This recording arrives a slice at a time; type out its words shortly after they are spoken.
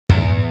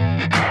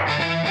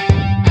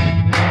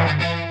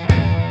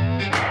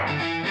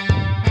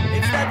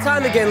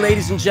time again,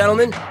 ladies and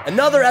gentlemen.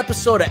 Another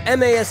episode of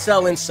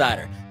MASL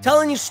Insider,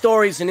 telling you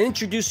stories and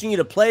introducing you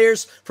to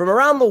players from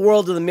around the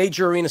world of the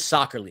Major Arena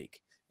Soccer League.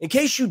 In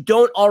case you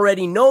don't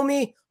already know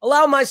me,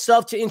 allow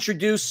myself to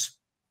introduce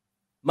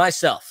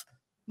myself.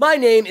 My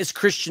name is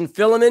Christian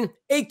Philemon,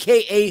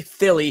 a.k.a.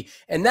 Philly,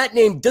 and that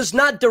name does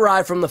not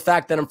derive from the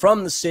fact that I'm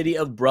from the city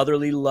of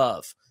brotherly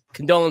love.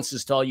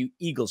 Condolences to all you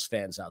Eagles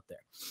fans out there.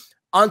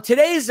 On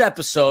today's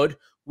episode,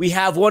 we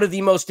have one of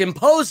the most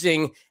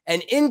imposing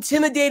and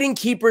intimidating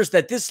keepers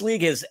that this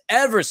league has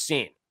ever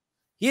seen.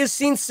 He has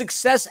seen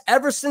success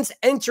ever since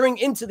entering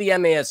into the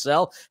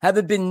MASL,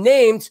 having been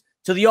named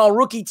to the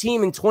All-Rookie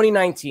team in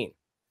 2019.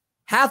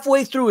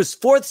 Halfway through his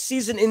fourth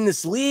season in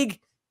this league,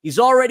 he's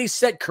already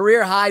set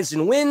career highs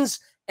in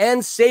wins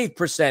and save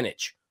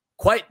percentage.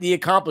 Quite the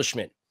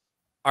accomplishment.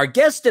 Our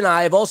guest and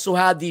I have also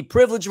had the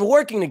privilege of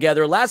working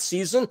together last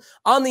season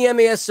on the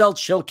MASL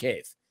Chill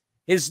Cave.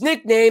 His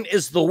nickname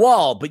is The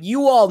Wall, but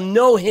you all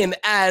know him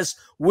as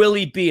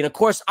Willie B. And, of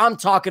course, I'm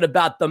talking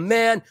about the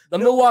man, the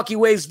Milwaukee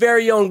Waves'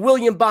 very own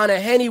William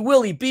Bonahenny.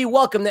 Willie B.,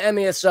 welcome to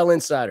MASL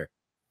Insider.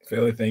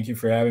 Philly, thank you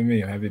for having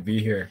me. I'm happy to be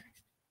here.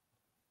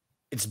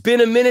 It's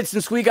been a minute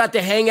since we got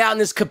to hang out in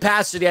this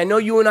capacity. I know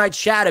you and I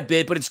chat a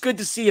bit, but it's good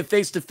to see you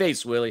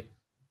face-to-face, Willie.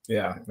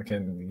 Yeah,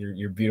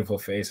 your beautiful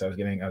face. I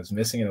was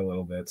missing it a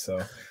little bit, so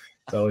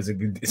it's always a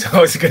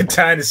good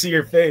time to see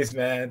your face,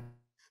 man.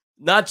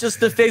 Not just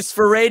the face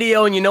for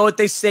radio, and you know what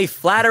they say,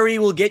 flattery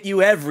will get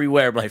you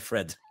everywhere, my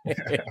friend.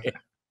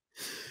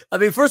 I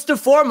mean, first and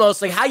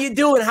foremost, like, how you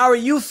doing? How are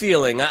you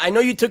feeling? I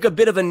know you took a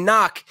bit of a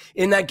knock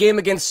in that game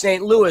against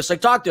St. Louis. Like,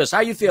 talk to us. How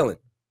are you feeling?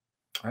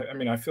 I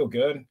mean, I feel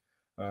good.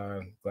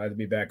 Glad to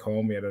be back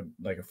home. We had a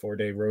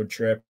 4-day road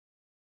trip.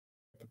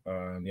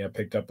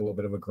 Picked up a little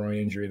bit of a groin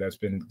injury that's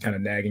been kind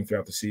of nagging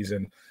throughout the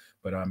season,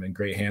 but I'm in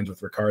great hands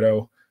with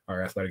Ricardo,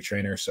 our athletic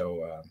trainer.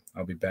 So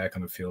I'll be back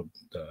on the field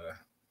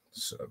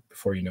so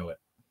before you know it.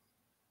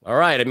 All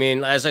right. I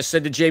mean, as I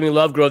said to Jamie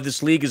Lovegrove,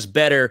 this league is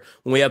better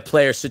when we have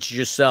players such as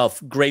yourself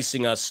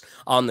gracing us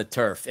on the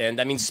turf. And,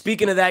 I mean,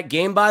 speaking of that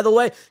game, by the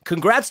way,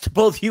 congrats to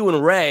both you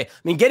and Ray. I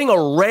mean, getting a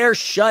rare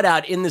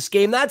shutout in this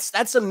game,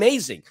 that's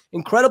amazing.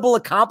 Incredible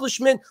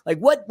accomplishment. Like,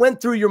 what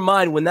went through your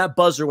mind when that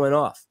buzzer went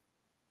off?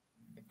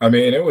 I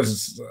mean, it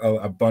was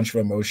a bunch of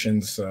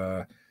emotions.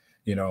 I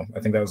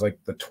think that was like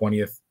the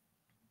 20th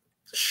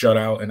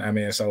shutout in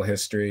MASL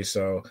history.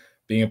 So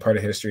being a part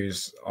of history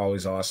is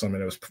always awesome.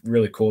 And it was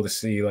really cool to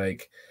see,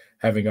 like,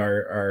 having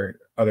our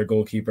other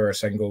goalkeeper, our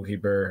second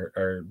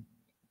goalkeeper,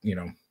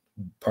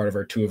 part of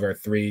our 2 of our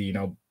 3,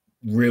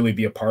 really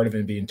be a part of it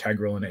and be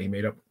integral. And he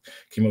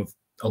came up with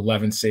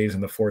 11 saves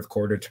in the fourth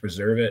quarter to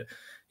preserve it,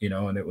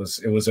 and it was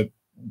a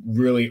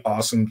really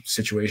awesome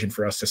situation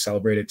for us to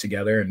celebrate it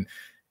together. And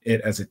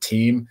it as a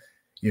team,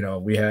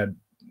 we had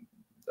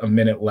a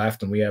minute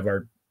left and we have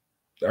our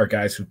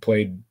guys who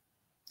played,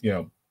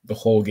 the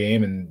whole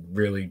game and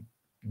really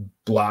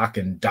block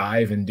and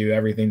dive and do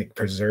everything to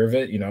preserve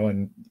it,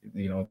 and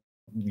you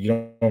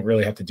don't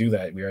really have to do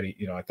that. We already,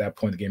 at that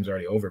point the game's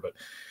already over, but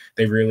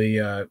they really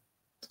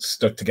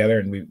stuck together,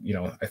 and we,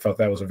 I felt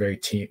that was a very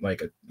team,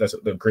 that's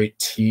a great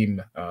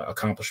team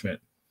accomplishment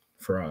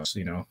for us.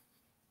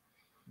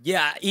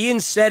 Yeah,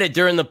 Ian said it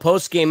during the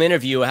post-game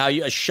interview, how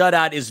a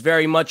shutout is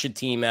very much a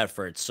team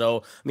effort. So,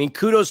 I mean,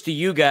 kudos to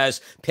you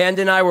guys.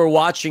 Panda and I were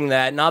watching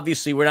that, and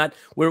obviously we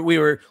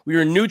were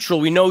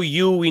neutral. We know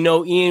you, we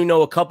know Ian, we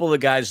know a couple of the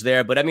guys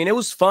there. But, I mean, it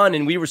was fun,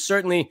 and we were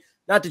certainly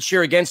not to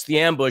cheer against the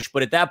ambush,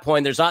 but at that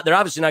point, they're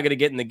obviously not going to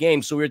get in the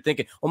game. So we were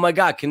thinking, oh, my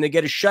God, can they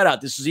get a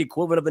shutout? This is the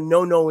equivalent of a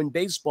no-no in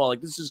baseball.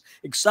 Like, this is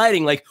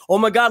exciting. Like, oh,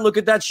 my God, look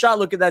at that shot.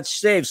 Look at that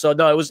save. So,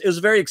 no, it was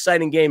a very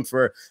exciting game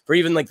for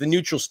even, like, the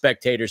neutral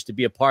spectators to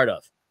be a part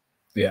of.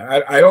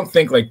 Yeah, I don't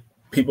think, like,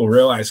 people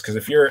realize, because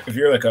if you're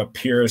like a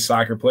pure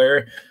soccer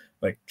player,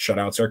 like,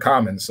 shutouts are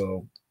common.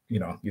 So,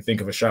 you think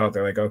of a shutout,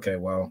 they're like, okay,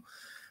 well,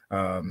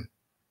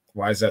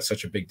 why is that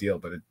such a big deal?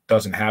 But it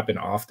doesn't happen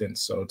often.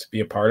 So to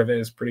be a part of it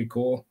is pretty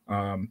cool.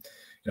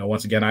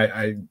 Once again,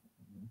 I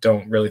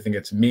don't really think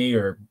it's me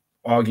or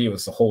Augie. It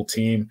was the whole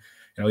team.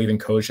 Even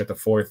coach at the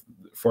fourth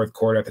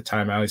quarter at the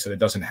timeout, he said it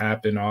doesn't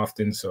happen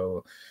often.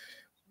 So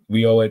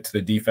we owe it to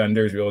the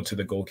defenders. We owe it to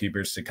the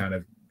goalkeepers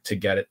to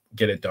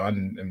get it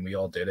done. And we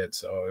all did it.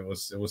 So it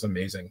was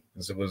amazing.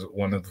 It was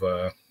one of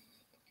the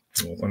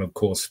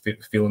coolest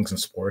feelings in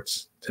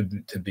sports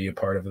to be a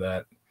part of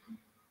that.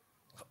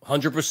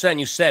 100%.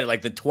 You said it,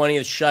 like the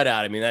 20th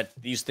shutout. I mean,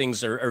 these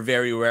things are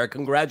very rare.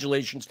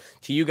 Congratulations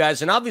to you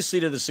guys, and obviously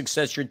to the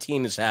success your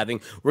team is having.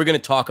 We're going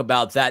to talk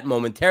about that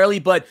momentarily,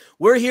 but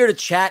we're here to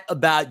chat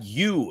about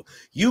you.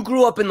 You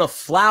grew up in the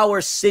Flower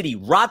City,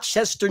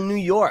 Rochester, New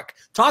York.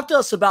 Talk to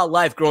us about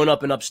life growing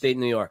up in upstate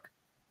New York.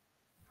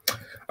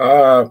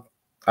 I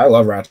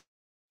love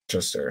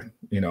Rochester.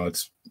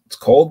 It's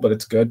cold, but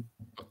it's good.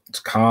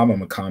 It's calm.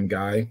 I'm a calm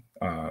guy.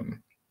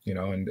 And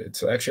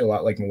it's actually a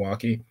lot like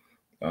Milwaukee.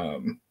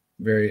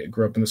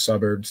 Grew up in the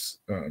suburbs.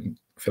 I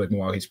feel like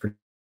Milwaukee's pretty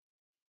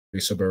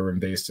suburban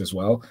based as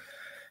well.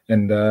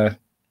 And,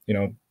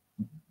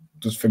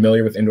 was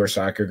familiar with indoor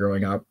soccer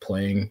growing up,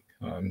 playing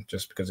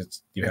just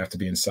because you have to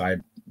be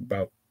inside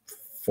about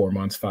 4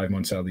 months, 5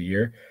 months out of the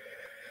year.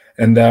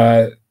 And,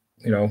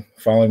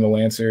 following the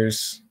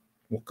Lancers,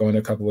 going to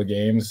a couple of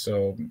games.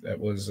 So that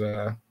was,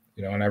 and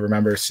I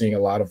remember seeing a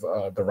lot of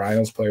the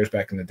Rhinos players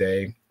back in the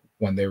day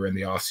when they were in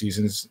the off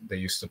seasons. They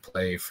used to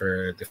play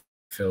for the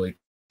Philly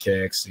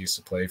Kicks. They used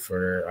to play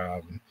for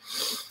a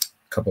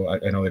couple.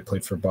 I know they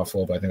played for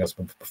Buffalo, but I think that's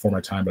before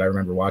my time. But I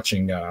remember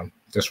watching,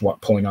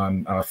 pulling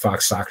on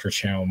Fox Soccer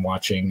Channel and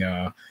watching,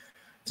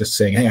 just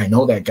saying, "Hey, I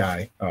know that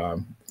guy."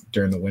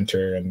 During the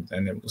winter,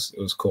 and it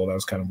was cool. That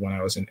was kind of when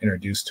I was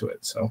introduced to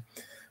it. So,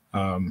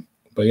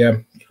 but yeah,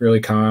 really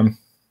calm.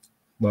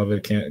 Love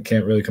it.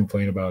 Can't really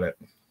complain about it.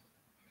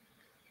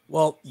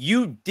 Well,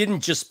 you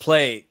didn't just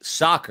play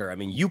soccer. I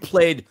mean, you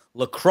played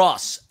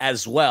lacrosse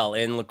as well.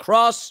 And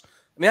lacrosse,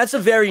 I mean, that's a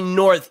very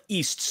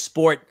Northeast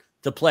sport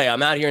to play.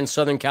 I'm out here in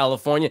Southern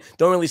California.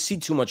 Don't really see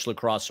too much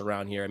lacrosse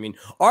around here. I mean,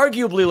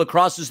 arguably,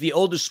 lacrosse is the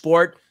oldest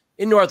sport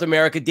in North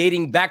America,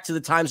 dating back to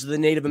the times of the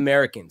Native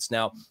Americans.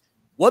 Now,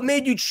 what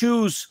made you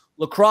choose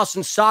lacrosse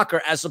and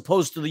soccer as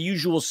opposed to the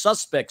usual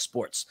suspect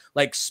sports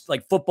like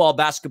football,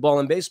 basketball,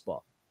 and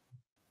baseball?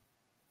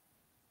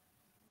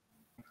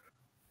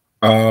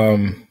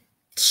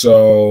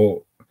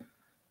 So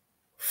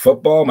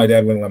football, my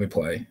dad wouldn't let me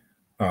play.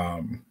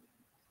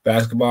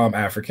 Basketball, I'm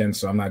African,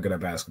 so I'm not good at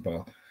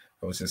basketball.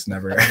 I was just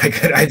never,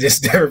 I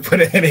just never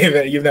put any of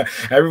it.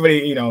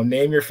 Everybody,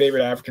 name your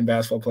favorite African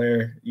basketball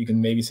player. You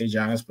can maybe say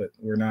Giannis, but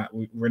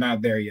we're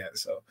not there yet.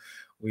 So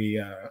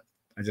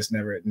I just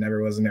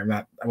never wasn't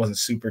there. I wasn't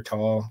super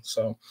tall.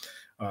 So,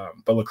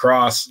 but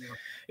lacrosse,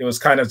 it was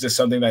kind of just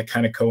something that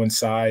kind of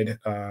coincided.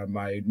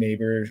 My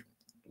neighbor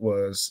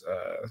was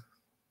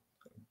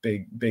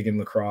big in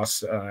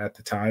lacrosse at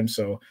the time.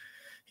 So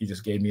he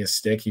just gave me a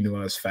stick. He knew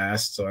I was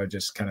fast. So I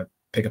just kind of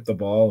pick up the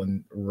ball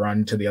and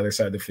run to the other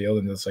side of the field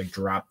and just like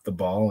drop the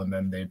ball, and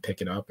then they'd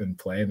pick it up and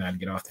play, and I'd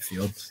get off the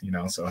field,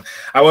 So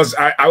I was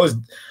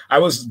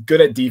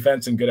good at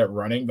defense and good at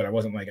running, but I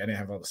didn't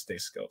have all the stay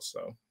skills.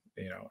 So,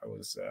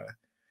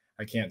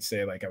 I can't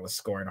say like I was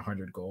scoring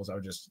 100 goals. I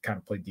would just kind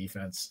of play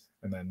defense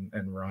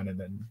and run and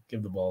then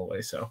give the ball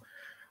away. So,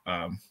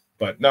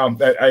 but no,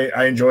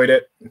 I enjoyed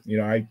it.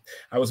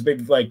 I was a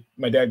big, like,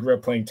 my dad grew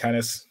up playing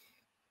tennis,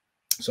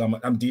 so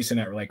I'm decent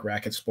at like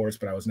racket sports,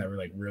 but I was never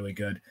like really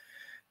good.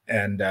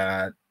 And,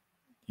 I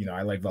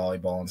like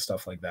volleyball and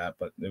stuff like that,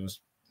 but it was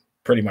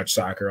pretty much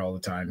soccer all the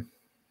time.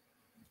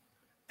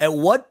 At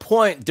what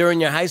point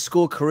during your high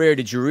school career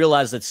did you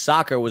realize that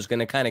soccer was going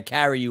to kind of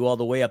carry you all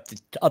the way up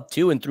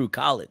to and through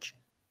college?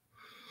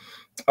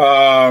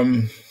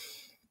 I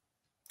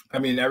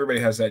mean, everybody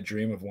has that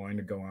dream of wanting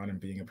to go on and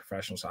being a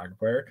professional soccer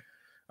player.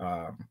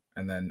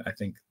 And then I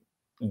think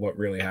what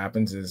really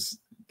happens is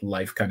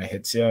life kind of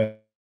hits you,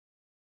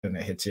 and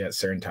it hits you at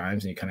certain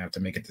times, and you kind of have to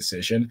make a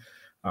decision.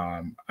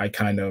 There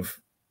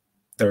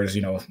was,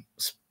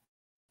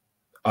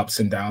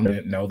 ups and downs. I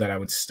didn't know that I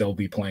would still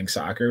be playing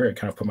soccer. I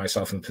kind of put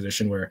myself in a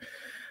position where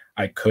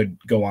I could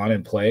go on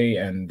and play,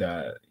 and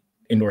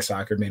indoor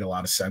soccer made a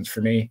lot of sense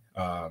for me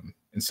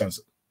in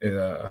sense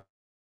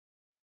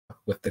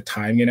with the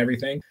timing and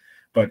everything.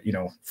 But,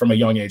 from a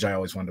young age, I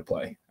always wanted to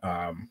play.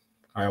 I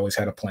always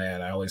had a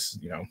plan. I always,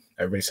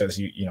 everybody says,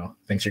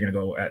 thinks you're going to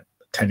go at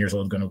 10 years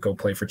old, going to go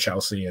play for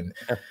Chelsea. And,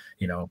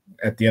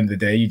 at the end of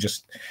the day, you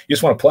just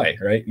want to play,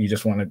 right? You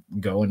just want to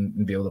go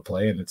and be able to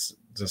play. And it's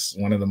just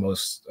one of the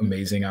most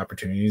amazing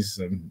opportunities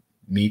to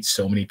meet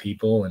so many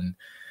people and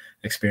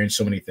experience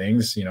so many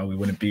things. We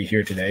wouldn't be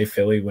here today.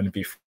 Philly wouldn't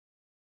be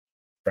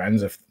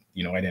friends if,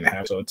 I didn't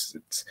have. So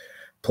it's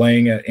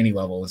playing at any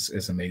level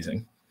is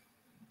amazing.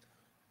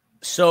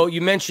 So you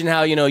mentioned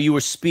how, you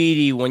were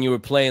speedy when you were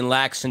playing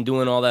lax and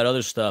doing all that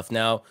other stuff.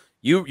 Now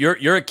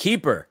you're a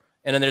keeper.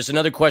 And then there's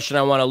another question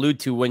I want to allude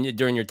to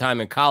during your time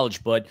in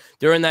college, but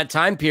during that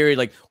time period,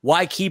 like,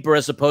 why keeper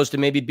as opposed to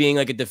maybe being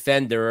like a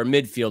defender or a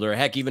midfielder, or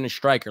heck, even a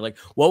striker? Like,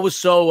 what was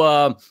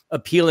so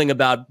appealing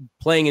about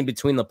playing in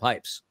between the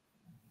pipes?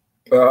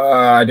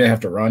 I didn't have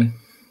to run.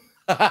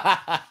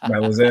 That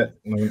was it.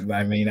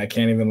 I mean, I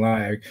can't even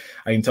lie.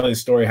 I can tell you the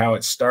story how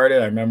it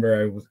started. I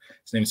remember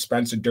his name's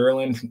Spencer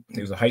Derland.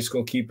 He was a high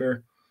school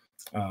keeper.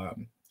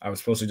 I was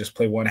supposed to just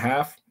play one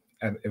half.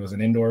 It was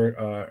an indoor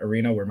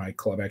arena where my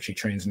club actually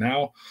trains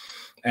now.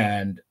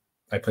 And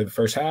I played the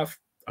first half.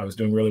 I was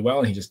doing really well.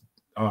 And he just,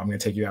 I'm going to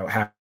take you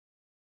out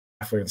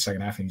halfway in the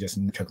second half. And he just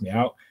took me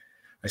out.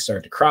 I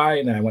started to cry.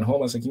 And then I went home.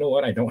 I was like, you know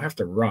what? I don't have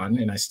to run.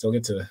 And I still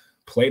get to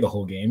play the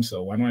whole game.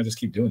 So why don't I just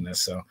keep doing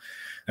this? So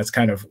that's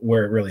kind of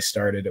where it really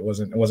started. It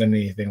wasn't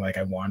anything like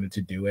I wanted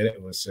to do it.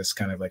 It was just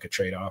kind of like a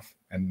trade-off.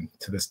 And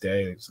to this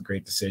day, it's a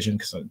great decision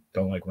because I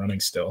don't like running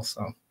still.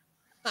 So.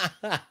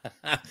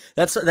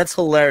 That's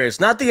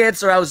hilarious. Not the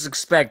answer I was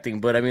expecting,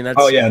 but I mean, that's.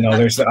 Oh yeah, no.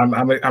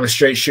 I'm a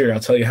straight shooter.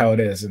 I'll tell you how it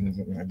is,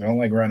 and I don't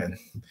like running.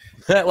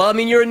 Well, I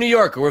mean, you're a New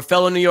Yorker. We're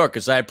fellow New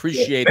Yorkers. I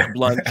appreciate the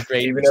blunt,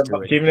 straight. Even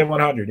at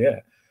 100,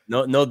 yeah.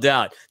 No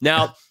doubt.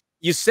 Now,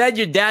 you said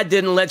your dad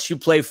didn't let you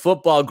play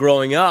football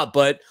growing up,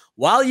 but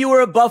while you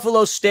were at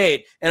Buffalo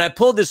State, and I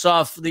pulled this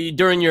off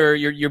during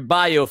your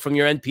bio from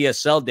your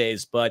NPSL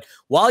days, but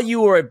while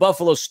you were at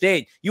Buffalo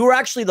State, you were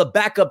actually the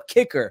backup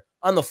kicker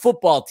on the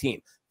football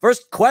team.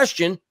 First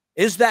question,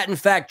 is that in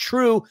fact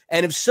true?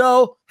 And if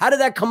so, how did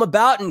that come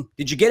about? And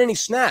did you get any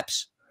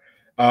snaps?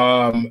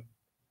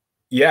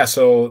 Yeah,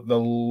 so the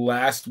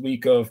last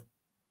week of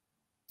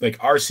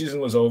our season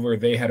was over,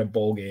 they had a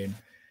bowl game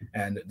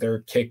and their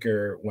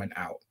kicker went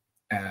out.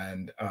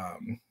 And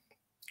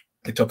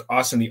they took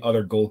us and the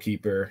other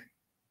goalkeeper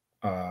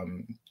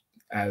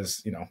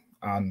as,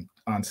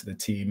 onto the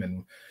team,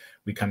 and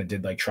we kind of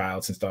did like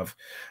tryouts and stuff.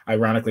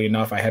 Ironically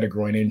enough, I had a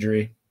groin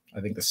injury.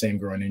 I think the same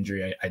groin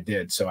injury I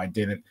did. So I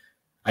didn't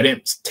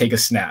take a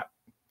snap.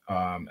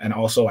 And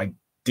also I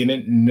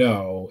didn't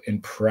know in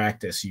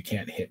practice you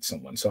can't hit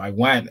someone. So I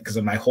went, because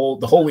of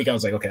the whole week I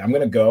was like, okay, I'm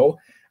going to go.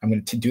 I'm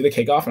going to do the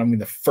kickoff, and I'm going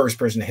to be the first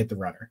person to hit the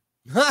runner.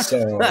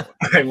 So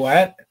I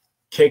went,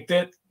 kicked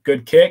it,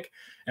 good kick,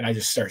 and I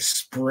just started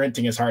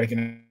sprinting as hard as I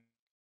can.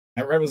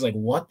 I was like,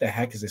 what the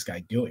heck is this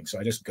guy doing? So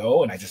I just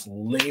go and I just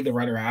lay the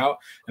runner out,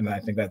 and then I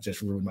think that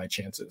just ruined my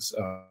chances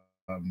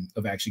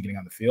of actually getting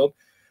on the field.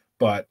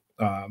 But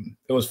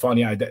it was fun.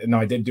 Yeah, I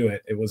did do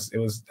it.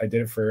 I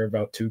did it for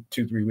about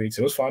 2-3 weeks.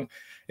 It was fun.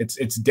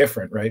 It's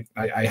different, right?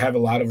 I have a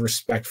lot of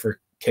respect for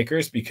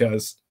kickers,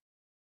 because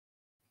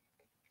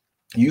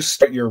you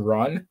start your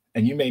run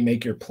and you may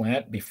make your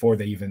plant before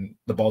the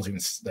ball's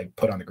even like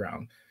put on the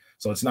ground.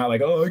 So it's not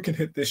like, oh, I can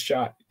hit this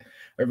shot.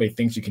 Everybody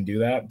thinks you can do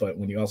that, but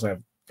when you also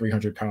have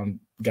 300-pound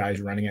guys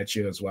running at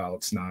you as well,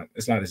 it's not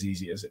as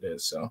easy as it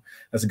is. So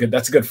that's a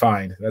good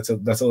find. That's a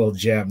little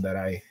gem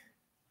that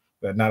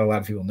not a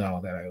lot of people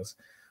know, that I was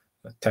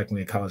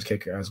technically a college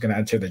kicker. I was going to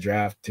enter the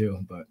draft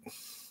too, but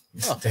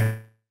it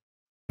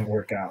didn't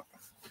work out.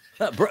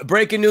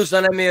 Breaking news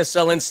on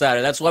MASL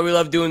Insider. That's why we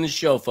love doing this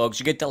show,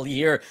 folks. You get to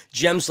hear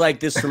gems like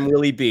this from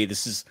Willie B.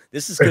 This is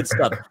good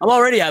stuff. I'm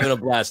already having a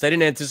blast. I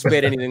didn't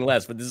anticipate anything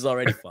less, but this is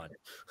already fun.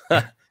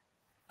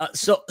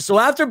 So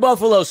after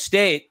Buffalo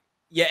State,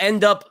 you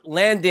end up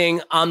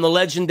landing on the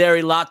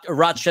legendary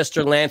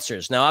Rochester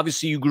Lancers. Now,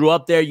 obviously, you grew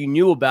up there. You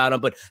knew about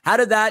them, but how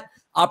did that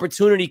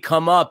opportunity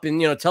come up? And,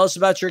 tell us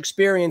about your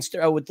experience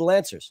with the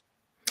Lancers.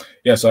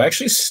 Yeah, so I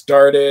actually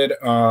started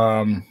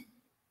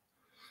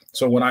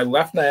so when I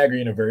left Niagara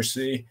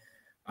University,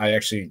 I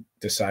actually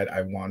decided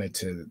I wanted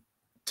to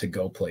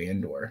go play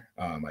indoor.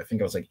 I think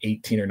I was like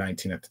 18 or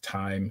 19 at the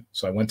time.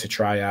 So I went to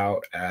try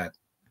out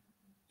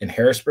in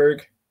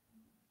Harrisburg.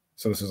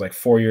 So this was like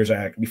 4 years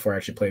before I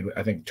actually played.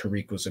 I think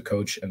Tariq was the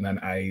coach. And then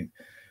I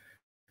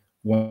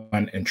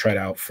went and tried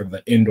out for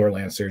the indoor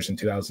Lancers in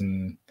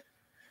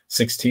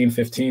 2016,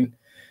 15.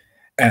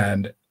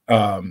 And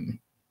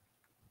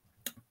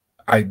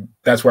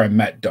that's where I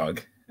met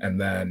Doug. And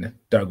then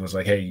Doug was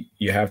like, hey,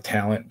 you have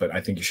talent, but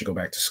I think you should go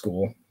back to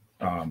school,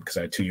 because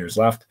I had 2 years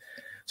left.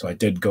 So I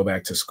did go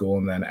back to school.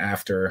 And then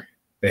after,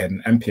 they had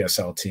an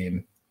MPSL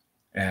team,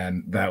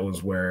 and that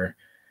was where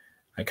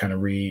I kind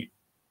of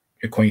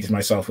reacquainted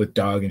myself with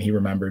Doug, and he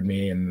remembered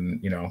me, and,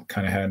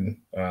 kind of had,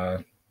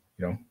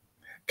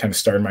 kind of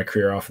started my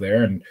career off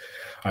there. And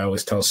I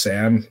always tell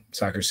Sam,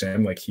 Soccer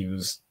Sam, like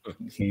his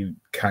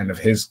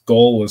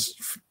goal was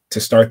to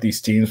start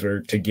these teams,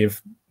 or to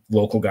give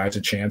local guys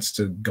a chance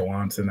to go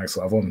on to the next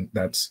level. And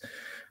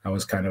I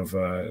was kind of,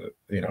 a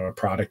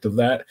product of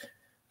that.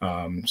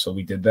 So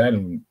we did that,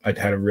 and I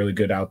had a really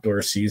good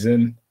outdoor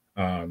season.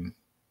 I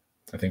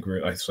think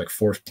it's like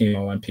 14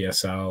 all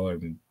MPSL,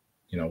 and,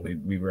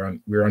 we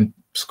were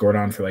scored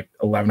on for like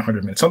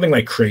 1,100 minutes, something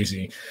like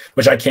crazy,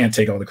 which I can't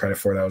take all the credit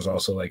for. That was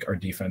also like our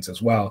defense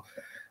as well.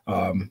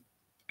 And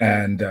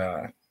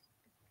it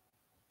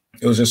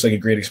was just like a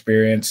great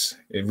experience.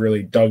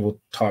 Doug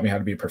taught me how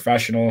to be a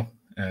professional,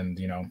 and,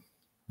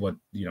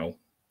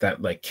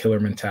 that like killer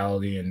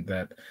mentality, and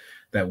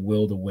that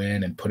will to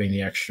win, and putting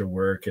the extra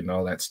work and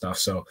all that stuff.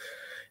 So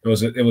it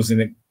was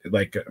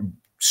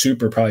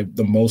super, probably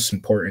the most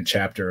important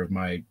chapter of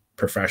my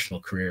professional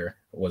career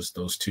was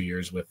those 2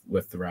 years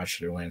with the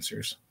Rochester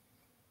Lancers.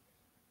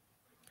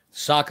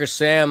 Soccer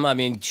Sam, I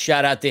mean,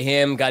 shout out to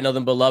him. Got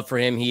nothing but love for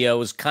him. He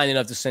was kind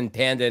enough to send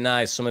Panda and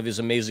I some of his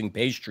amazing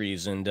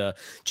pastries. And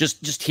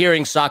just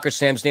hearing Soccer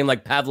Sam's name,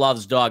 like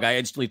Pavlov's dog, I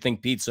instantly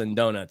think pizza and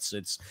donuts.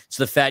 It's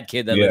the fat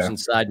kid that lives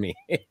inside me.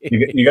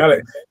 you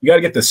gotta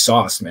get the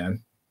sauce,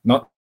 man.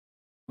 No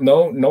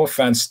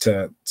offense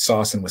to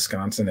sauce in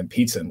Wisconsin and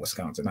pizza in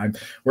Wisconsin.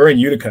 We're in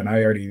Utica, and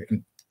I already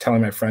am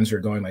telling my friends who are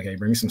going, like, hey,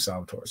 bring me some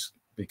Salvatore's,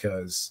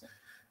 because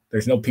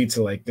there's no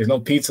pizza like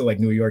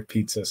New York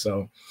pizza.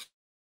 So.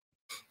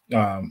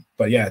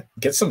 But yeah,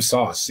 get some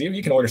sauce. See if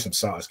you can order some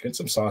sauce. Get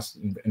some sauce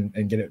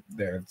and get it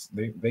there.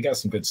 They got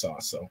some good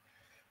sauce. So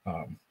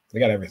they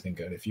got everything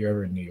good if you're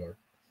ever in New York.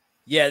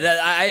 Yeah,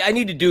 I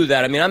need to do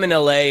that. I mean, I'm in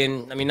LA,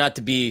 and I mean, not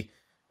to be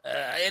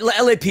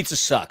LA pizza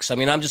sucks. I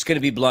mean, I'm just going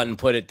to be blunt and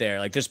put it there.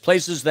 Like, there's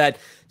places that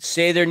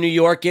say they're New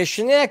Yorkish,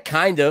 and yeah,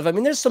 kind of. I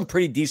mean, there's some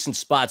pretty decent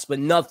spots, but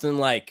nothing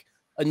like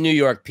a New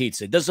York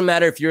pizza. It doesn't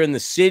matter if you're in the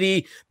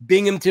city,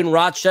 Binghamton,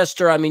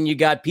 Rochester. I mean, you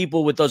got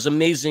people with those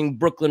amazing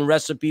Brooklyn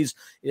recipes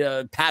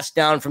passed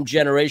down from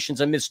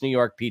generations. I miss New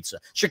York pizza.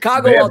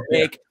 Chicago, I'll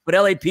take, but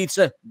LA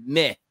pizza,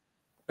 meh.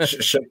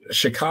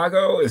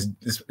 Chicago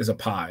is a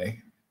pie,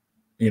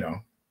 you know.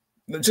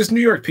 Just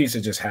New York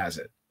pizza just has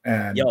it,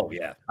 and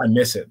I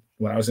miss it.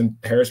 When I was in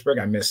Harrisburg,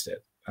 I missed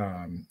it.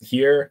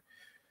 Here,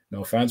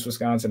 no offense,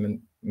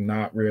 Wisconsin,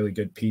 not really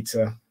good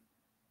pizza.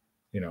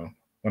 You know,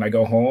 when I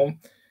go home,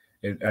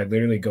 I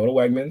literally go to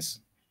Wegmans,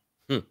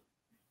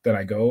 then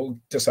I go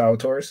to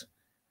Salvatore's,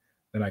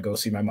 then I go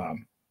see my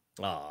mom.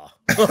 Oh,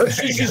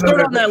 she's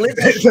not on that list.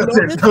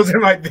 Those are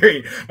my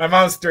three. My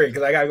mom's three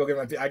because I gotta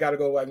go I gotta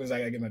go to Wegmans. I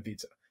gotta get my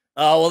pizza.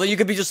 Oh well, then you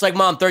could be just like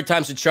Mom. Third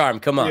time's a charm.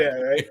 Come on. Yeah,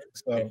 right.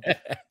 So,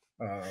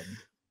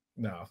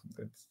 no,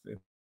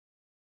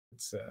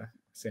 it's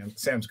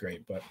Sam's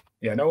great, but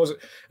yeah, no, it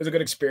was a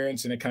good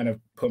experience, and it kind of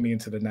put me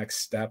into the next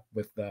step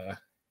with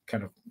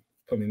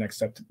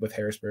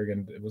Harrisburg,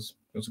 and it was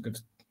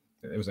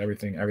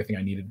everything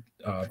I needed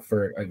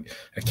for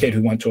a kid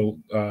who went to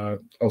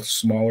a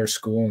smaller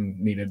school and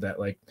needed that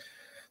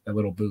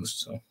little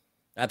boost. So.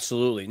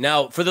 Absolutely.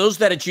 Now, for those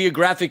that are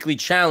geographically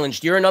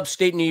challenged, you're in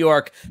upstate New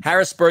York.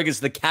 Harrisburg is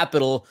the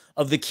capital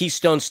of the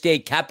Keystone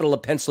State, capital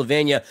of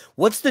Pennsylvania.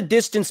 What's the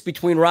distance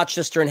between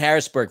Rochester and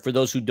Harrisburg for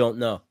those who don't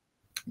know?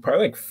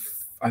 Probably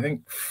I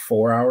think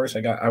 4 hours.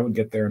 I would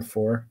get there in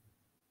 4.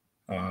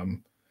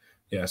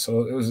 Yeah,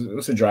 so it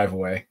was a drive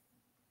away.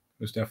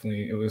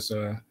 It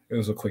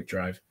was a quick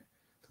drive.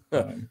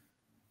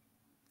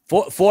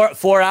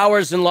 Four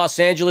hours in Los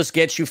Angeles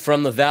gets you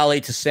from the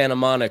Valley to Santa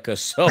Monica.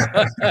 So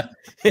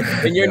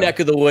in your neck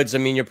of the woods, I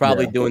mean, you're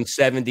probably doing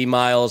 70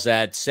 miles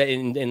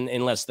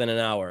in less than an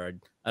hour.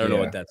 I don't know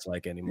what that's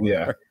like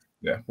anymore.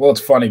 Yeah. Well,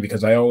 it's funny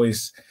because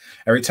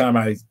every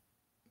time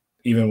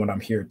even when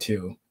I'm here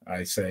too,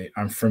 I say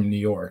I'm from New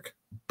York,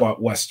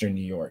 but Western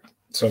New York.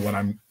 So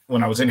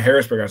when I was in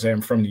Harrisburg, I say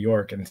I'm from New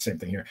York, and the same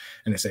thing here.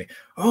 And they say,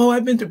 "Oh,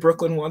 I've been to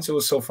Brooklyn once. It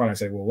was so fun." I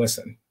say, "Well,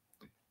 listen.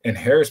 In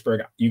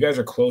Harrisburg, you guys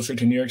are closer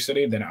to New York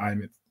City than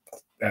I'm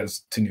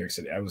to New York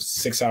City. I was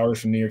 6 hours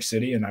from New York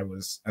City, and I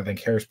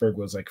think Harrisburg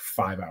was like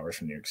 5 hours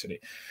from New York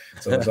City.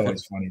 So it's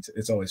always funny.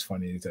 It's always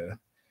funny to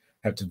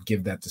have to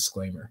give that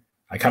disclaimer.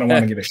 I kind of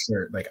want to get a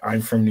shirt like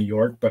I'm from New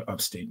York, but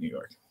upstate New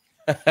York.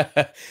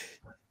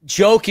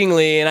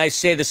 Jokingly, and I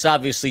say this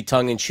obviously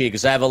tongue-in-cheek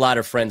because I have a lot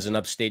of friends in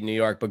upstate New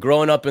York, but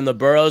growing up in the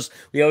boroughs,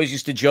 we always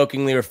used to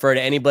jokingly refer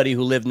to anybody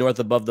who lived north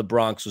above the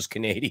Bronx was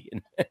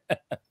Canadian.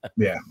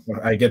 Yeah,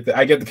 I get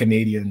the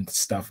Canadian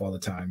stuff all the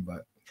time,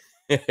 but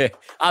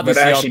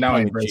obviously, but actually now I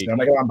embrace it. I'm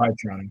like, oh, I'm by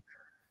Toronto.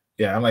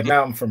 Yeah, I'm like,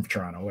 now I'm from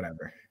Toronto,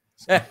 whatever.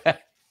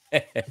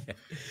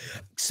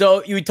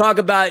 So you talk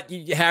about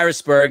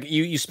Harrisburg.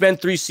 You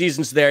spent 3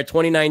 seasons there.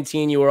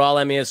 2019, you were all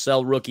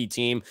MASL rookie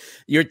team.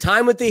 Your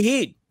time with the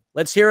Heat.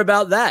 Let's hear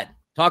about that.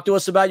 Talk to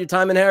us about your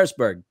time in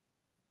Harrisburg.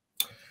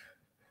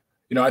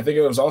 You know, I think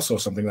it was also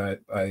something that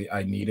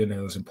I needed, and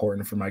it was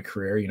important for my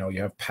career. You know,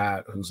 you have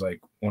Pat, who's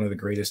like one of the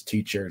greatest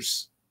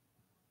teachers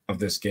of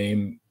this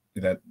game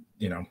that,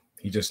 you know,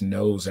 he just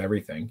knows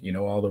everything. You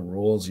know, all the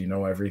rules, you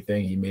know,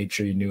 everything. He made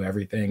sure you knew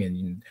everything.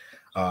 And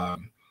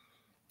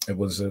it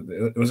was a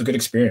good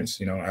experience.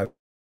 You know,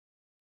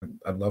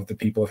 I love the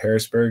people of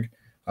Harrisburg.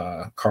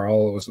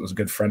 Carl was a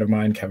good friend of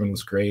mine. Kevin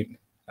was great.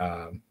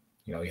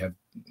 You know, you had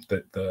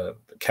the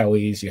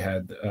Kellys, you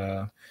had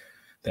the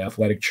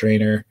athletic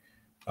trainer,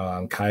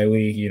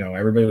 Kylie. You know,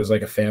 everybody was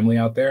like a family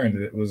out there,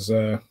 and it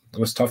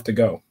was tough to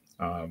go.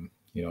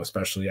 You know,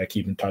 especially I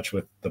keep in touch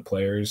with the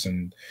players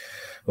and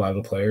a lot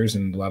of the players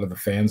and a lot of the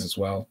fans as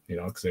well. You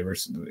know, because it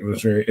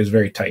was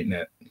very tight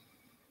knit.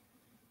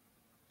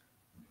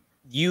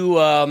 You,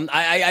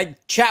 I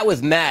chat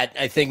with Matt.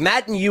 I think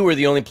Matt and you were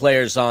the only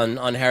players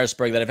on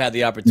Harrisburg that I've had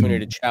the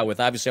opportunity to chat with.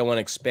 Obviously, I want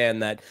to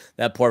expand that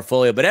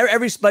portfolio, but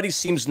everybody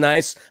seems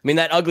nice. I mean,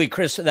 that ugly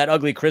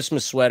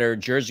Christmas sweater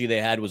jersey they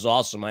had was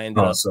awesome. I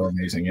ended up so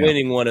amazing,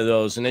 winning one of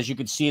those, and as you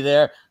can see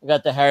there, I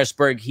got the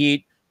Harrisburg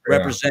Heat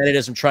represented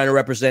as I'm trying to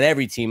represent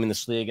every team in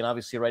this league, and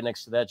obviously, right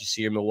next to that, you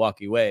see your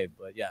Milwaukee Wave.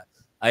 But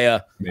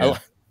I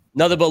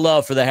nothing but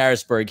love for the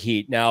Harrisburg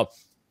Heat. Now,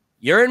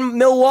 you're in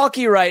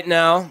Milwaukee right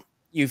now.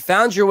 You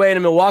found your way to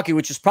Milwaukee,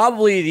 which is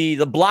probably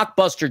the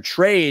blockbuster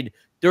trade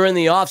during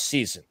the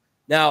offseason.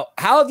 Now,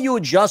 how have you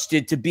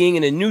adjusted to being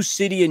in a new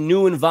city, a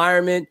new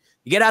environment?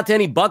 You get out to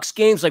any Bucks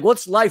games? Like,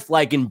 what's life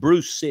like in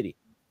Bruce City?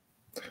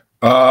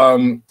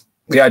 Yeah,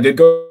 I did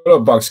go to a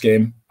Bucks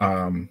game,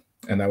 and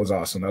that was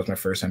awesome. That was my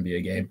first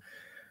NBA game.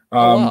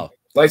 Wow.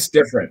 Life's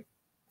different.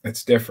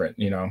 It's different,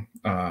 you know.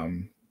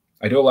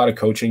 I do a lot of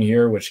coaching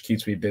here, which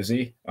keeps me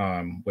busy,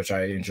 which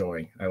I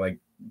enjoy. I like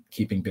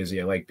keeping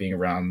busy. I like being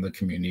around the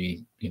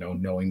community, you know,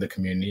 knowing the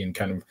community and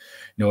kind of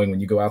knowing when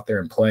you go out there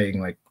and playing,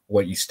 like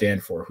what you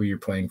stand for, who you're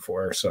playing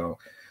for. So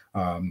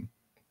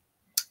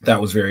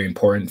that was very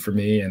important for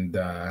me. And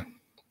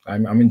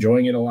I'm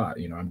enjoying it a lot.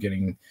 You know,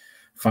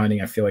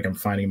 I feel like I'm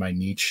finding my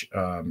niche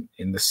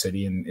in the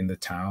city and in the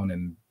town.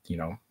 And, you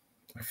know,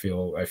 I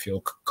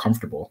feel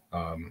comfortable.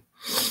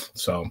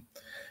 So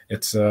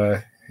it's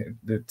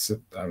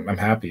I'm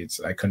happy.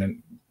 I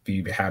couldn't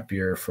be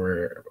happier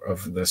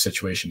of the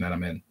situation that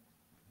I'm in.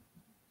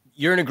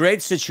 You're in a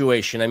great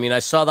situation. I mean, I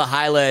saw the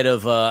highlight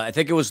of, I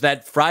think it was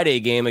that Friday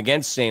game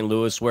against St.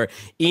 Louis where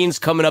Ian's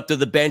coming up to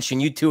the bench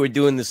and you two are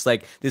doing this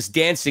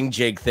dancing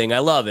jig thing. I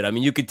love it. I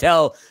mean, you could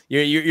tell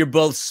you're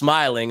both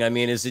smiling. I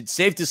mean, is it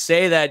safe to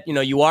say that,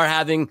 you are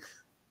having,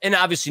 and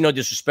obviously no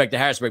disrespect to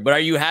Harrisburg, but are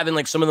you having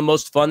like some of the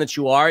most fun that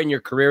you are in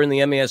your career in the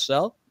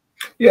MASL?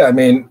 Yeah, I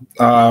mean,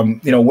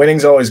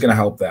 winning's always going to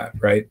help that,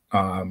 right?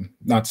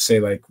 Not to say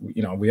like,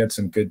 we had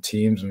some good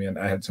teams.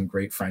 I had some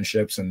great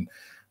friendships, and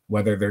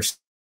whether they're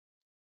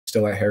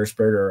still at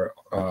Harrisburg or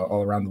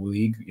all around the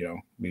league,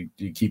 we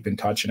keep in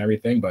touch and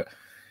everything. But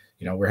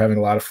we're having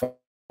a lot of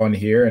fun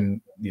here, and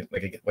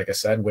like I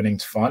said,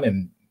 winning's fun,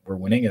 and we're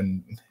winning,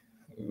 and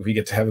we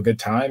get to have a good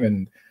time.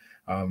 And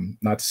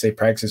not to say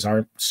practices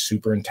aren't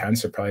super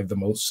intense. They're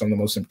probably some of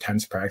the most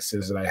intense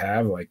practices that I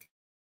have. Like,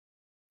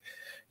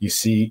 you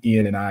see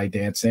Ian and I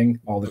dancing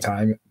all the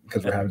time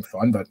because we're having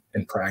fun, but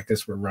in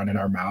practice we're running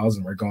our mouths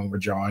and we're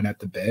jawing at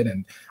the bit,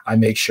 and I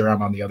make sure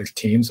I'm on the other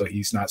team so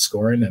he's not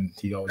scoring, and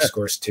he always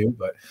scores too,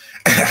 but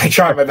I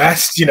try my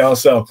best,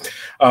 so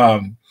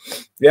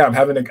yeah, I'm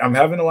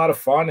having a lot of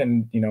fun,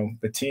 and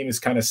the team is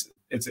kind of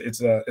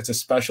it's a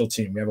special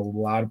team. We have a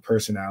lot of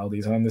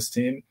personalities on this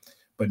team,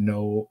 but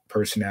no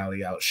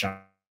personality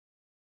outshines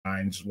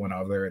one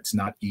other. It's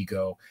not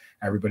ego.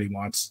 Everybody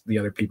wants the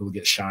other people to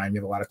get shine. We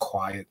have a lot of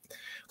quiet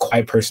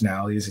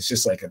personalities. It's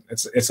just like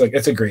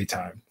it's a great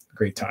time.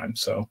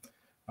 So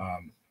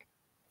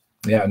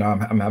yeah, no,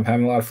 I'm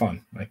having a lot of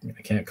fun. I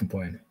can't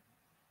complain.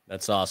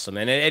 That's awesome,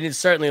 and it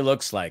certainly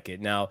looks like it.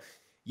 Now,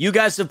 you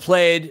guys have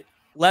played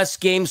less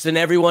games than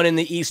everyone in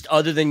the East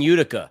other than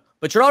Utica,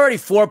 but you're already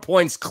 4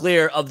 points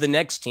clear of the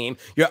next team.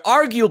 You're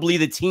arguably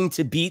the team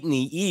to beat in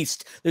the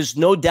East. There's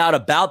no doubt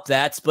about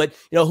that. But,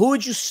 who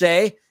would you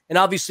say, and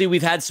obviously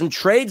we've had some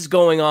trades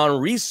going on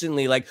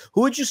recently, like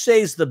who would you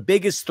say is the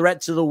biggest threat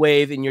to the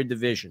Wave in your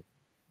division?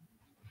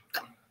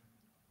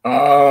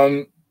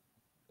 I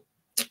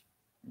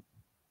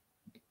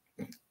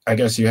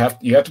guess you have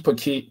to put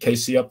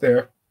KC up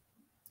there.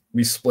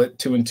 We split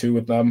 2-2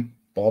 with them.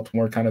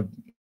 Baltimore kind of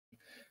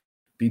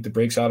beat the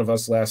brakes out of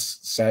us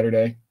last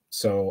Saturday.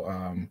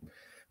 So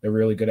they're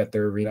really good at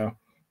their arena.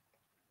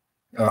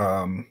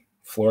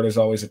 Florida's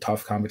always a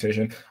tough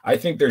competition. I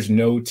think there's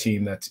no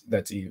team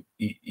that's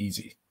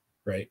easy,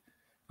 right,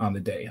 on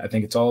the day. I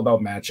think it's all about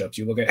matchups.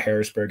 You look at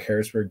Harrisburg.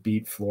 Harrisburg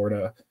beat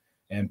Florida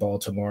and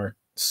Baltimore.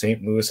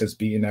 St. Louis has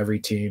beaten every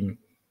team.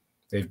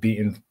 They've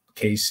beaten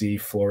KC,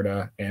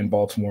 Florida, and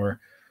Baltimore.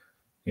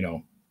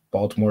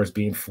 Baltimore's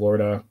beaten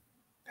Florida,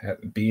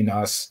 beaten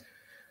us.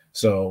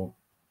 So,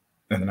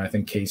 and then I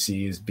think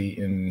KC is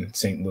beating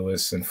St.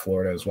 Louis and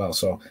Florida as well.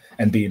 So,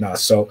 and beating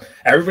us. So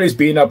everybody's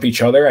beating up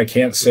each other. I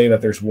can't say that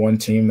there's one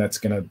team that's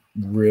going to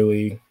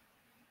really,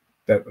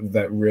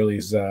 that really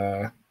is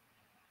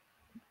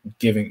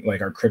giving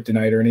like our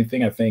kryptonite or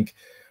anything. I think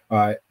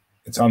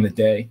it's on the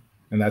day,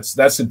 and that's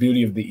the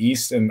beauty of the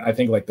East, and I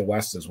think like the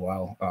West as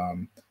well.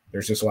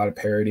 There's just a lot of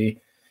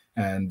parity,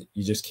 and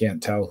you just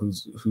can't tell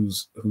who's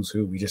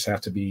who. We just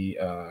have to be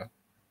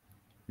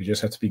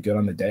good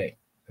on the day.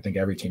 I think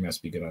every team has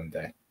to be good on the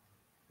day.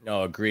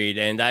 No, agreed.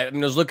 And I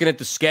was looking at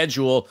the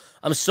schedule.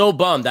 I'm so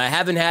bummed.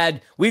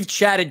 We've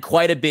chatted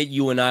quite a bit,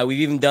 you and I. We've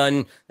even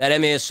done that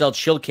MASL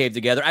Chill Cave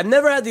together. I've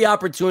never had the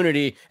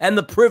opportunity and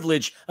the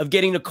privilege of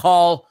getting to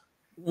call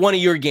one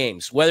of your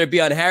games, whether it be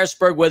on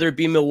Harrisburg, whether it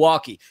be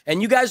Milwaukee.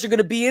 And you guys are going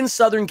to be in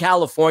Southern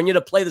California to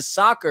play the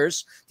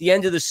Sockers the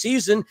end of the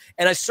season.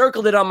 And I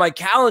circled it on my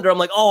calendar. I'm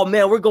like, oh,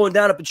 man, we're going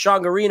down to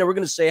Pechanga Arena. We're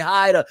going to say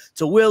hi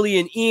to Willie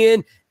and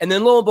Ian. And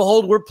then lo and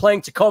behold, we're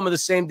playing Tacoma the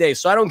same day.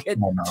 So I don't get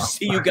to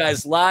see you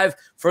guys live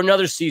for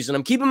another season.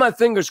 I'm keeping my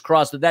fingers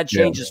crossed that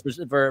changes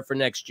for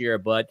next year.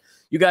 But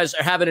you guys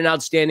are having an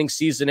outstanding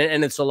season,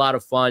 and it's a lot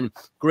of fun.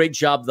 Great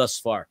job thus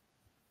far.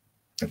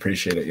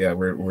 Appreciate it. Yeah,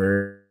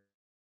 we're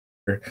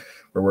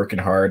working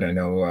hard. I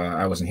know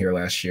I wasn't here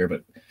last year,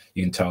 but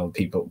you can tell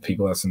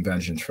people have some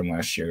vengeance from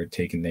last year,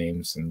 taking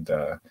names and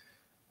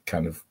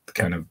kind of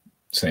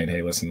saying,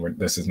 hey, listen,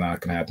 this is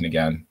not going to happen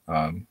again.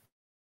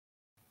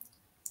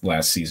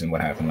 Last season,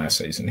 what happened last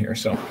season here.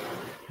 So,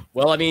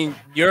 well, I mean,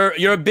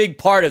 you're a big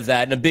part of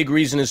that, and a big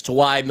reason as to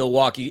why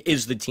Milwaukee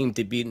is the team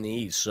to beat in the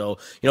East. So,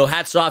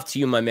 hats off to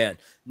you, my man.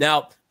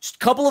 Now, just a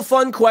couple of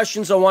fun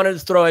questions I wanted to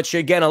throw at you.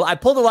 Again, I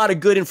pulled a lot of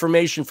good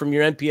information from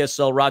your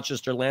NPSL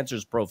Rochester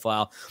Lancers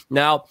profile.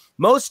 Now,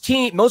 most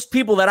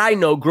people that I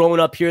know growing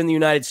up here in the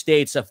United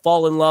States that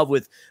fall in love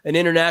with an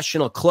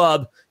international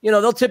club,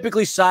 they'll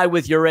typically side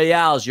with your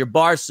Reals, your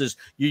Barças,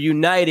 your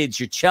Uniteds,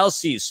 your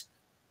Chelseas.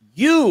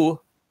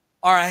 You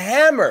are a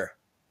hammer.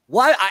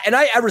 Why?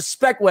 I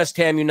respect West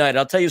Ham United.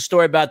 I'll tell you a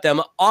story about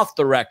them off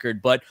the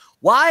record, but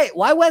why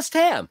West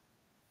Ham?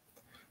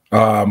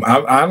 I'm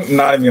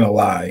not even gonna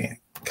lie,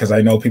 because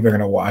I know people are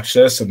gonna watch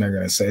this and they're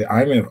gonna say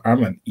I'm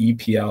an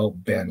EPL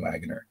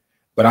bandwagoner,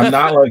 but I'm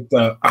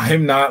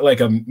not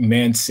like a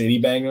Man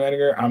City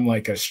bandwagoner. I'm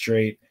like a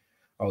straight.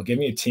 Oh, give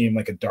me a team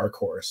like a dark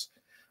horse.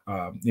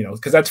 You know,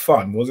 because that's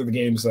fun. Those are the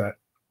games that,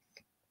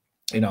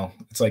 you know,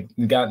 it's like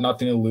you got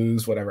nothing to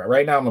lose, whatever.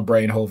 Right now, I'm a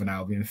Brighton Hove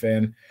Albion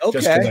fan,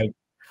 just because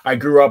I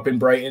grew up in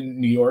Brighton,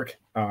 New York.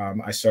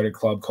 I started a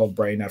club called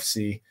Brighton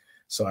FC,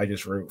 so I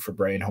just root for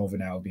Brighton Hove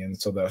Albion.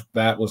 So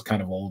that was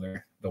kind of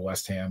older, the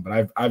West Ham,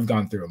 but I've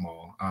gone through them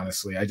all.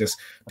 Honestly, I just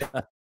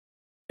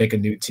pick a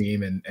new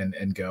team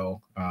and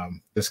go,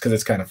 just because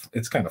it's kind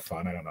of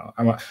fun. I don't know.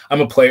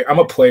 I'm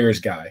a player's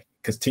guy,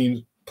 because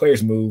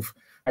players move.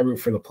 I root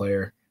for the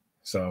player.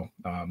 So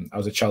I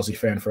was a Chelsea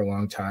fan for a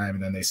long time,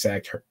 and then they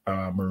sacked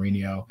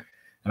Mourinho,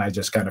 and I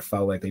just kind of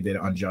felt like they did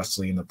it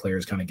unjustly, and the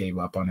players kind of gave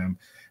up on him.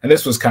 And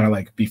this was kind of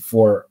like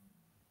before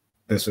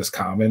this was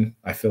common.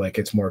 I feel like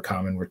it's more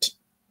common where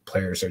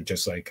players are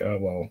just like, oh,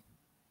 well,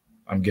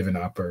 I'm giving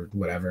up or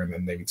whatever, and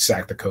then they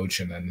sack the coach,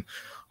 and then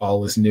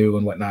all is new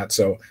and whatnot.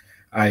 So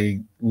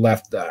I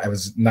left. I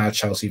was not a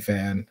Chelsea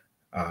fan.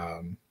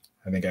 I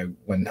think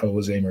when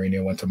Jose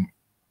Mourinho went to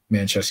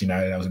Manchester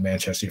United, I was a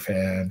Manchester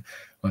fan.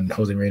 When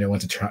Jose Mourinho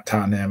went to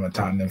Tottenham, I'm a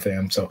Tottenham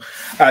fan. So,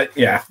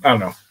 yeah, I don't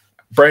know.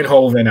 Brighton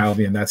Hove and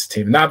Albion, that's a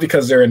team. Not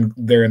because they're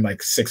in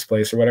like sixth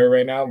place or whatever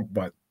right now,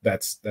 but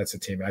that's a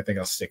team. I think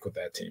I'll stick with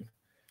that team.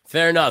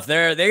 Fair enough.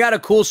 They got a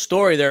cool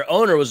story. Their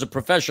owner was a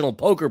professional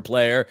poker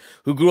player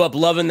who grew up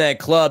loving that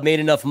club, made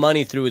enough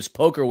money through his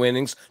poker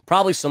winnings,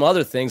 probably some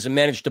other things, and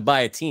managed to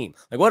buy a team.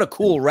 Like, what a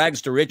cool rags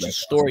to riches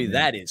story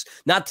that is.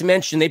 Not to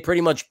mention they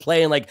pretty much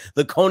play in like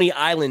the Coney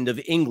Island of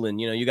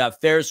England. You know, you got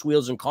Ferris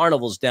wheels and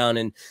carnivals down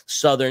in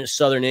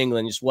southern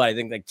England. Just I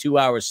think like 2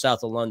 hours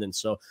south of London.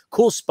 So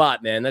cool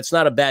spot, man. That's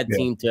not a bad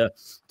team to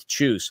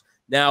choose.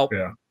 Now,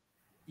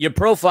 your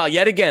profile,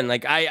 yet again,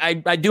 like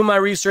I do my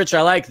research.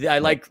 I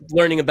like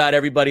learning about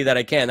everybody that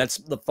I can. That's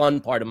the fun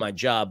part of my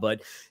job.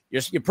 But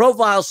your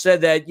profile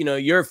said that, you know,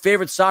 your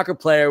favorite soccer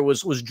player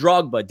was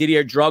Drogba,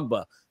 Didier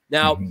Drogba.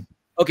 Now,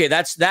 okay,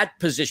 that's that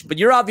position, but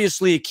you're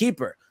obviously a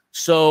keeper.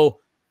 So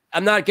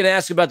I'm not going to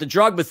ask about the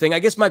Drogba thing. I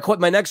guess my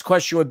next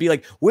question would be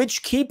like,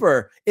 which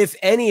keeper, if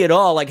any at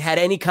all, like had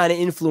any kind of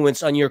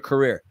influence on your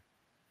career?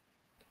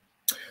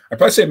 I'd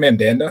probably say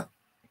Mandanda.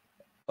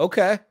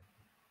 Okay.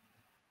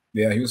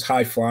 Yeah, he was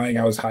high flying.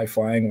 I was high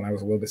flying when I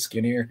was a little bit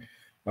skinnier.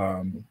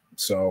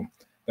 So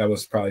that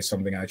was probably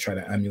something I try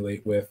to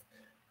emulate with.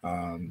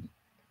 Yeah,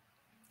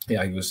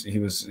 he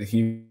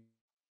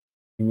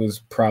was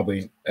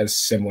probably as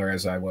similar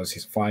as I was.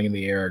 He's flying in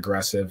the air,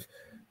 aggressive.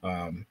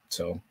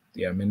 So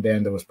yeah,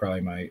 Mandanda was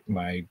probably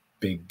my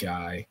big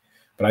guy.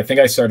 But I think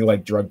I started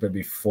like Drogba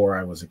before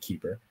I was a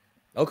keeper.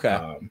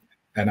 Okay.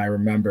 And I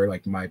remember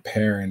like my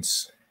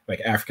parents, like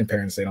African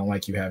parents, they don't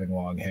like you having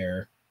long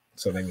hair.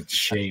 So they would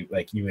shave,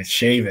 like you would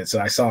shave it. So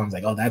I saw him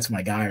like, oh, that's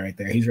my guy right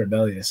there. He's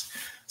rebellious.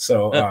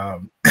 So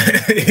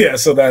yeah,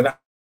 so then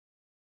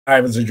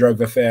I was a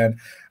Drogba fan.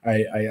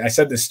 I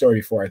said this story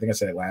before. I think I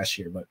said it last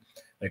year, but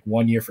like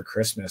one year for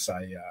Christmas,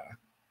 I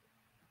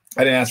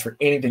didn't ask for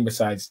anything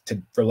besides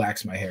to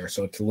relax my hair,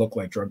 so to look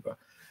like Drogba.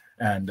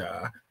 And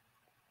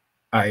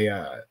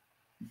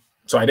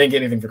so I didn't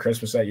get anything for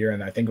Christmas that year,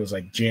 and I think it was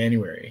like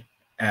January,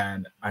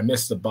 and I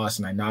missed the bus,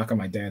 and I knock on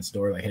my dad's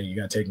door like, hey, you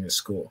got to take me to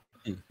school.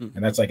 And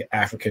that's like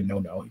African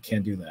no, you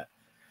can't do that.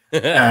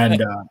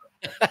 And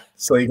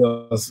so he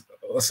goes,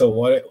 so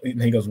what?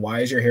 And he goes,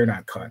 why is your hair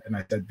not cut? And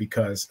I said,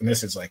 because, and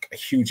this is like a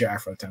huge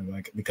afro time,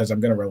 like, because I'm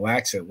gonna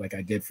relax it like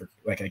I get for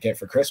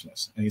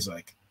Christmas. And he's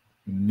like,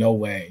 no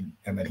way.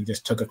 And then he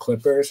just took a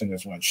clippers and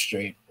just went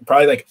straight,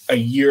 probably like a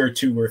year or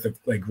two worth of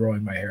like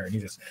growing my hair, and he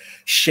just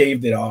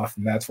shaved it off.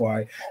 And that's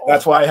why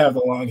I have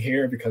the long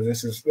hair, because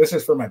this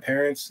is for my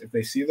parents. If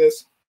they see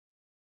this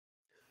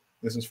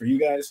is for you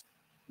guys.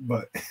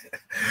 But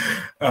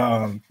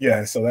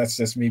yeah, so that's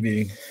just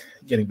me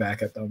getting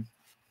back at them.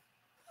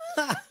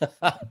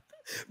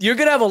 You're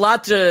gonna have a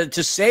lot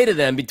to say to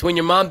them between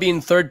your mom being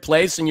third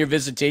place and your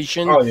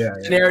visitation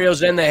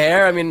scenarios and the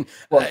hair. I mean,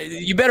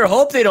 you better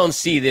hope they don't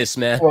see this,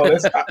 man. Well,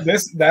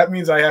 that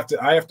means we have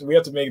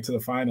to make it to the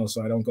finals,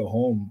 so I don't go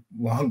home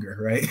longer,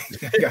 right?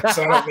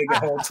 So I don't make it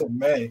home till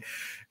May.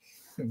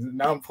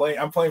 Now I'm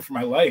playing for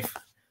my life.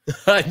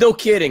 No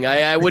kidding.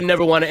 I would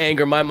never want to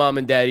anger my mom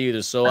and dad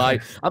either. So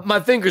my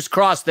fingers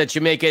crossed that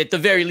you make it at the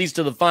very least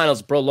to the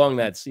finals, prolong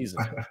that season.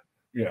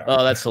 Yeah.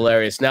 Oh, that's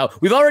hilarious. Now,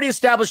 we've already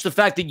established the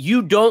fact that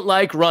you don't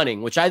like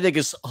running, which I think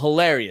is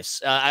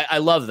hilarious. I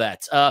love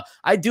that.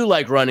 I do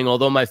like running,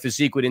 although my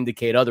physique would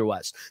indicate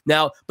otherwise.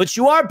 Now, but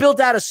you are built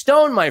out of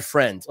stone, my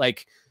friend.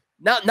 Like,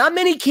 not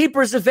many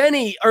keepers, if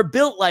any, are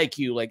built like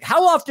you. Like,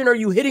 how often are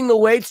you hitting the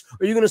weights?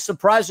 Or are you going to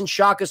surprise and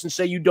shock us and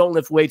say you don't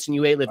lift weights and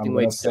you hate lifting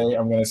weights?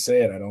 I'm going to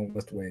say it. I don't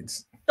lift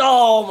weights.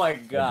 Oh, my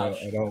gosh.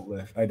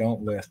 I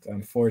don't lift,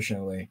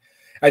 unfortunately.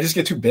 I just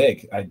get too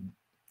big.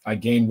 I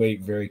gain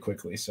weight very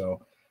quickly.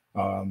 So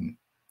I don't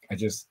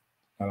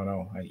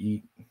know. I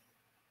eat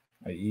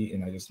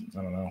and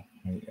I don't know.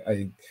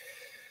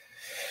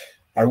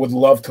 I would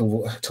love to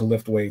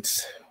lift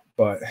weights,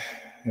 but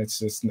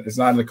it's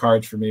not in the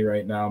cards for me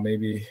right now.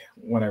 Maybe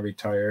when I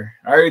retire.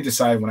 I already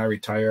decided when I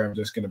retire, I'm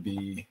just going to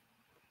be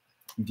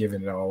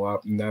giving it all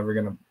up. Never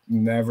going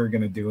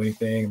to do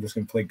anything. I'm just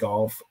going to play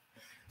golf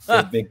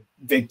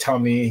big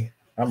tummy.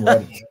 I'm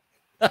ready.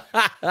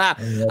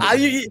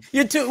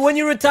 You're too, when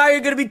you retire,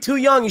 you're going to be too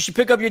young. You should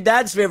pick up your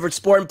dad's favorite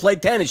sport and play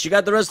tennis. You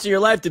got the rest of your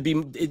life to be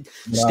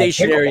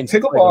stationary.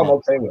 Pickleball, I'm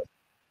okay with.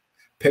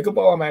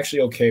 Pickleball, I'm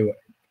actually okay with.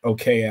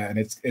 Okay, and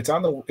it's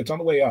on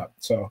the way up.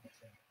 So,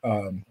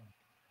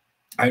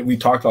 we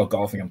talked about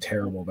golfing. I'm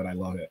terrible, but I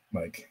love it.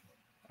 Like,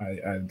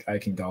 I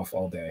can golf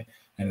all day,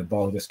 and the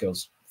ball just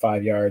goes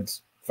 5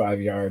 yards,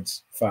 5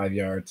 yards, 5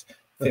 yards.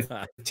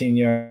 15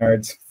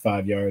 yards,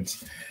 5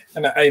 yards,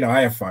 and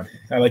I have fun.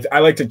 I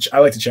like to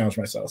challenge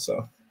myself.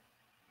 So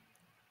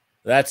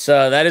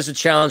that is a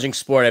challenging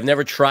sport. I've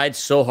never tried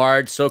so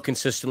hard, so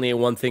consistently at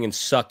one thing and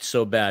sucked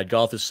so bad.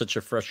 Golf is such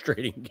a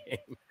frustrating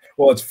game.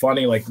 Well, it's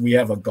funny. Like we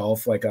have a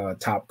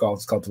Top Golf.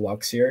 It's called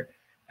Deluxe here,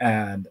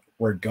 and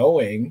we're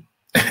going,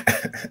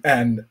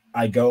 and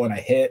I go and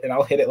I hit, and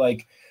I'll hit it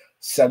like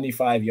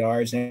 75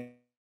 yards, and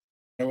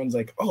everyone's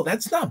like, "Oh,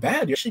 that's not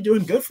bad. You're actually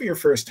doing good for your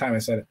first time." I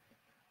said,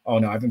 "Oh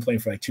no, I've been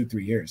playing for like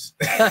 2-3 years."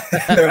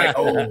 They're like,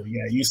 "Oh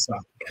yeah, you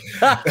suck."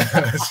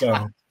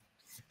 So,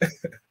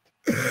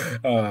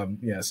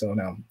 So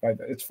no,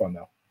 it's fun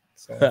though.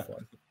 So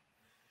fun.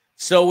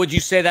 So would you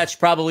say that's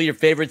probably your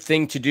favorite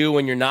thing to do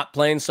when you're not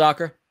playing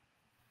soccer?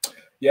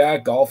 Yeah,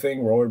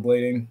 golfing,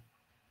 rollerblading.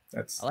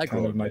 That's I like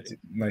kind of my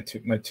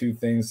two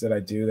things that I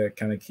do that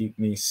kind of keep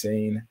me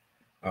sane.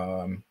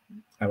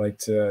 I like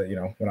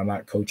to, when I'm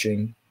not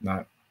coaching,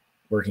 not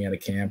working at a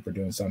camp or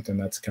doing something,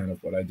 that's kind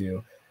of what I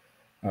do.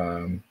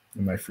 In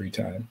my free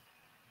time.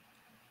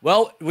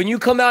 Well, when you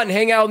come out and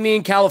hang out with me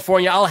in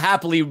California, I'll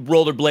happily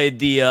rollerblade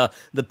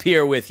the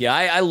pier with you.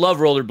 I love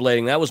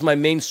rollerblading. That was my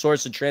main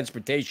source of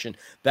transportation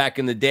back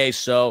in the day.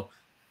 So,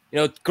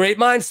 great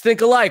minds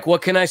think alike.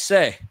 What can I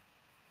say?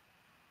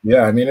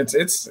 Yeah, I mean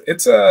it's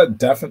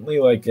definitely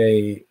like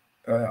a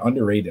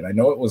underrated. I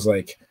know it was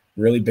like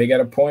really big at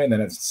a point, and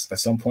then it's at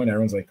some point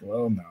everyone's like,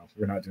 well, no,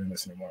 we're not doing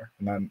this anymore,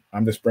 and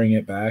I'm just bringing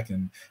it back,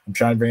 and I'm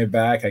trying to bring it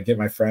back. I get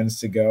my friends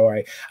to go.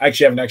 I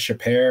actually have an extra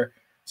pair,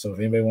 so if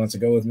anybody wants to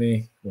go with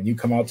me when you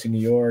come out to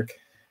New York,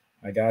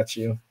 I got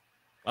you.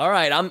 All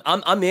right,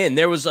 I'm in.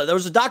 There was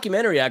a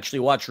documentary I actually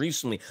watched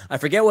recently. I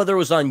forget whether it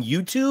was on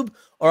YouTube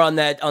or on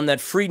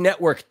that free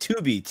network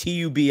Tubi,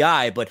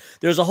 Tubi, but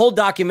there's a whole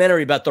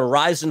documentary about the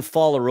rise and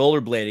fall of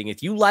rollerblading.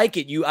 If you like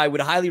it, I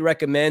would highly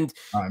recommend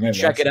you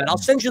check it out. I'll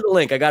send you the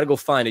link. I got to go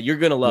find it. You're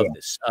gonna love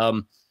this.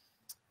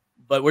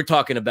 But we're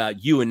talking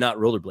about you and not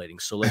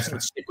rollerblading, so let's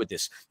stick with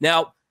this.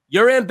 Now,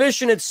 your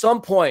ambition at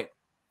some point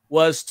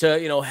was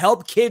to,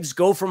 help kids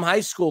go from high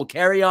school,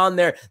 carry on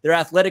their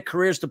athletic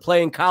careers to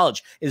play in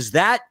college. Is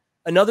that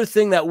another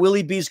thing that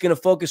Willie B is going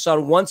to focus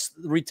on once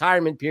the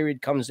retirement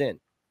period comes in?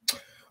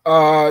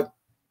 I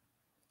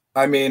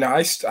mean,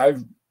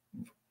 I've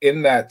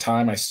in that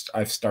time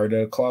I've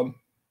started a club.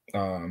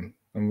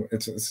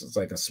 It's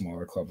like a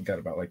smaller club. We got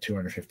about like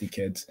 250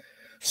 kids.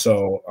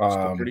 So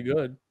still pretty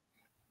good.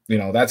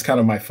 That's kind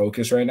of my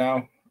focus right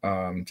now.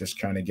 Just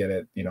trying to get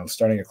it,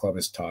 starting a club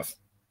is tough.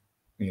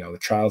 The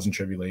trials and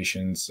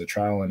tribulations, the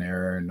trial and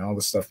error, and all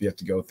the stuff you have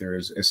to go through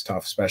is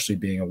tough, especially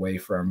being away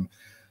from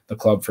the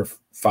club for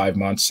 5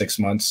 months, 6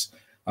 months.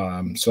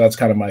 So that's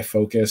kind of my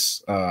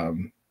focus.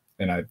 And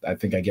I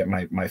think I get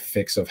my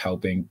fix of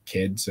helping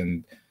kids.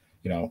 And,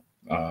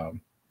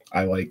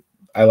 I like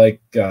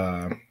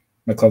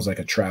my club's like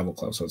a travel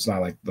club. So it's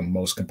not like the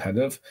most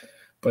competitive,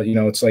 but,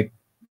 it's like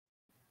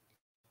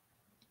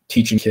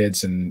teaching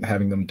kids and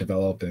having them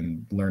develop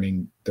and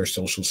learning their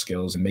social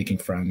skills and making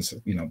friends,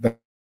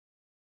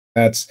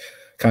 that's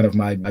kind of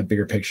my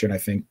bigger picture. And I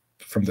think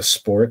from the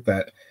sport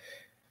that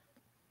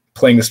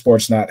playing the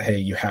sport's not, hey,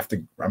 you have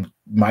to,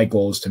 my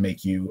goal is to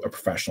make you a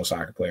professional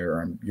soccer player,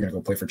 or you're going to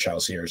go play for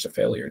Chelsea, or it's a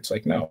failure. It's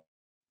like, no,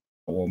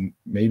 well,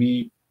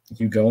 maybe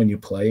you go and you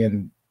play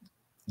and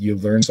you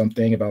learn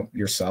something about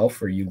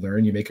yourself, or you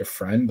make a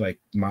friend. Like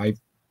my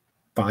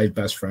 5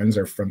 best friends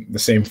are from the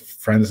same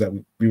friends that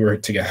we were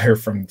together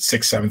from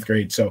 6th, 7th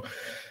grade. So,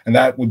 and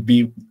that'd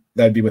be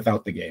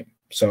without the game.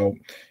 So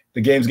the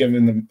game's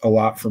given them a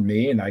lot for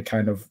me, and I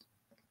kind of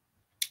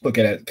look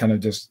at it kind of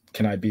just,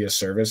 can I be a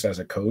service as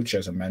a coach,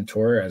 as a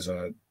mentor, as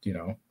a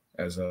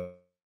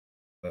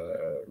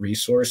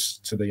resource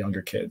to the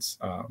younger kids?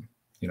 I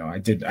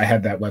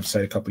had that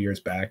website a couple years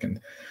back, and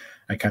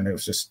I kind of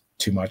was just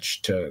too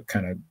much to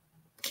kind of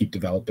keep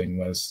developing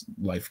as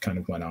life kind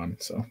of went on.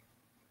 So.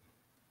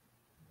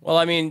 Well,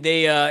 I mean,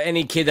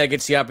 any kid that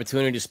gets the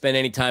opportunity to spend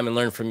any time and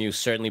learn from you is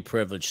certainly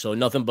privileged. So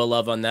nothing but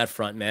love on that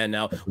front, man.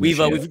 Now we've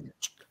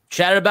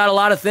chatted about a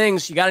lot of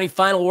things. You got any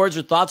final words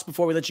or thoughts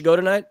before we let you go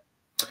tonight?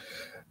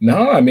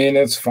 No, I mean,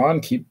 it's fun.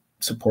 Keep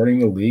supporting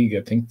the league.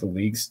 I think the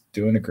league's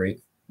doing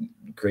great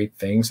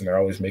things, and they're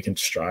always making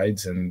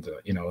strides. And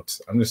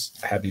I'm just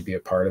happy to be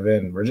a part of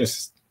it. And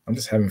I'm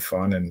just having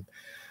fun. And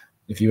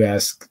if you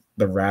ask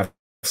the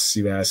refs,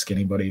 you ask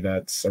anybody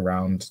that's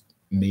around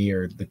me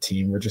or the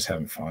team, we're just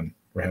having fun.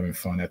 We're having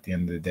fun at the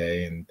end of the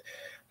day. And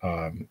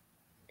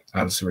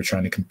obviously we're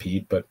trying to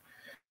compete, but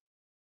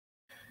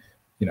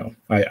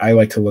I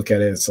like to look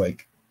at it. It's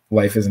like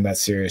life isn't that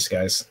serious,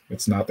 guys.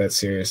 It's not that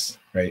serious,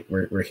 right?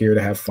 We're here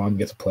to have fun,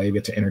 get to play,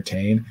 get to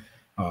entertain.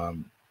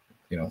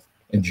 You know,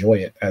 enjoy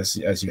it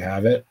as you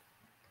have it,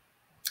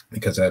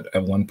 because at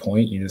one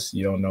point you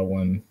don't know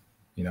when,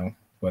 you know,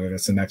 whether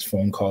it's the next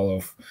phone call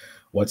of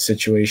what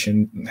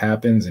situation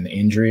happens, an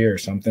injury or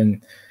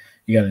something.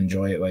 You got to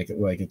enjoy it like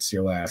it's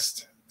your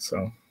last.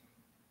 So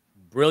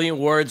brilliant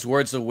words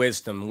of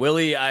wisdom.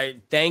 Willie, I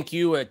thank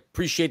you. I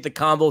appreciate the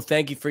combo.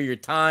 Thank you for your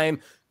time.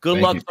 Good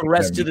luck the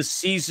rest of the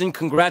season.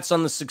 Congrats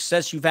on the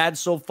success you've had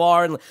so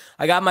far. And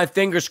I got my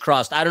fingers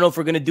crossed. I don't know if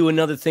we're going to do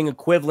another thing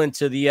equivalent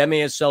to the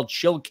MASL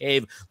Chill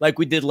Cave like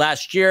we did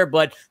last year,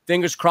 but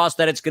fingers crossed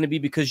that it's going to be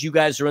because you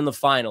guys are in the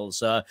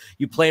finals.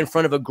 You play in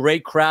front of a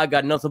great crowd,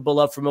 got nothing but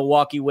love for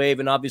Milwaukee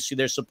Wave, and obviously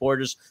their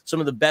supporters, some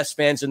of the best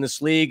fans in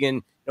this league.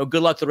 And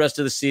good luck the rest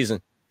of the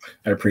season.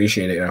 I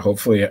appreciate it.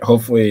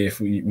 Hopefully if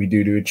we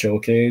do a Chill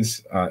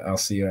Caves, I'll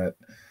see you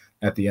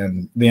at the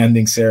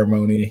ending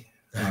ceremony.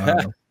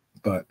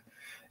 But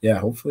yeah,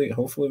 hopefully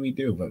we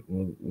do. But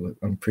we'll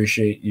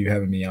appreciate you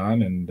having me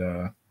on,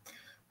 and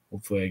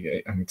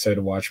hopefully I'm excited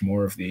to watch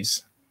more of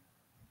these.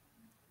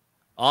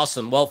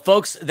 Awesome. Well,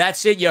 folks,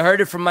 that's it. You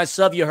heard it from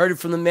myself. You heard it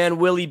from the man,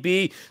 Willie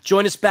B.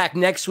 Join us back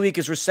next week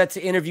as we're set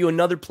to interview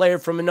another player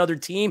from another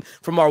team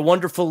from our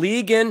wonderful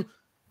league. And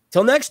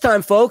till next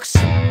time, folks,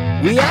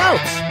 we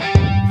out.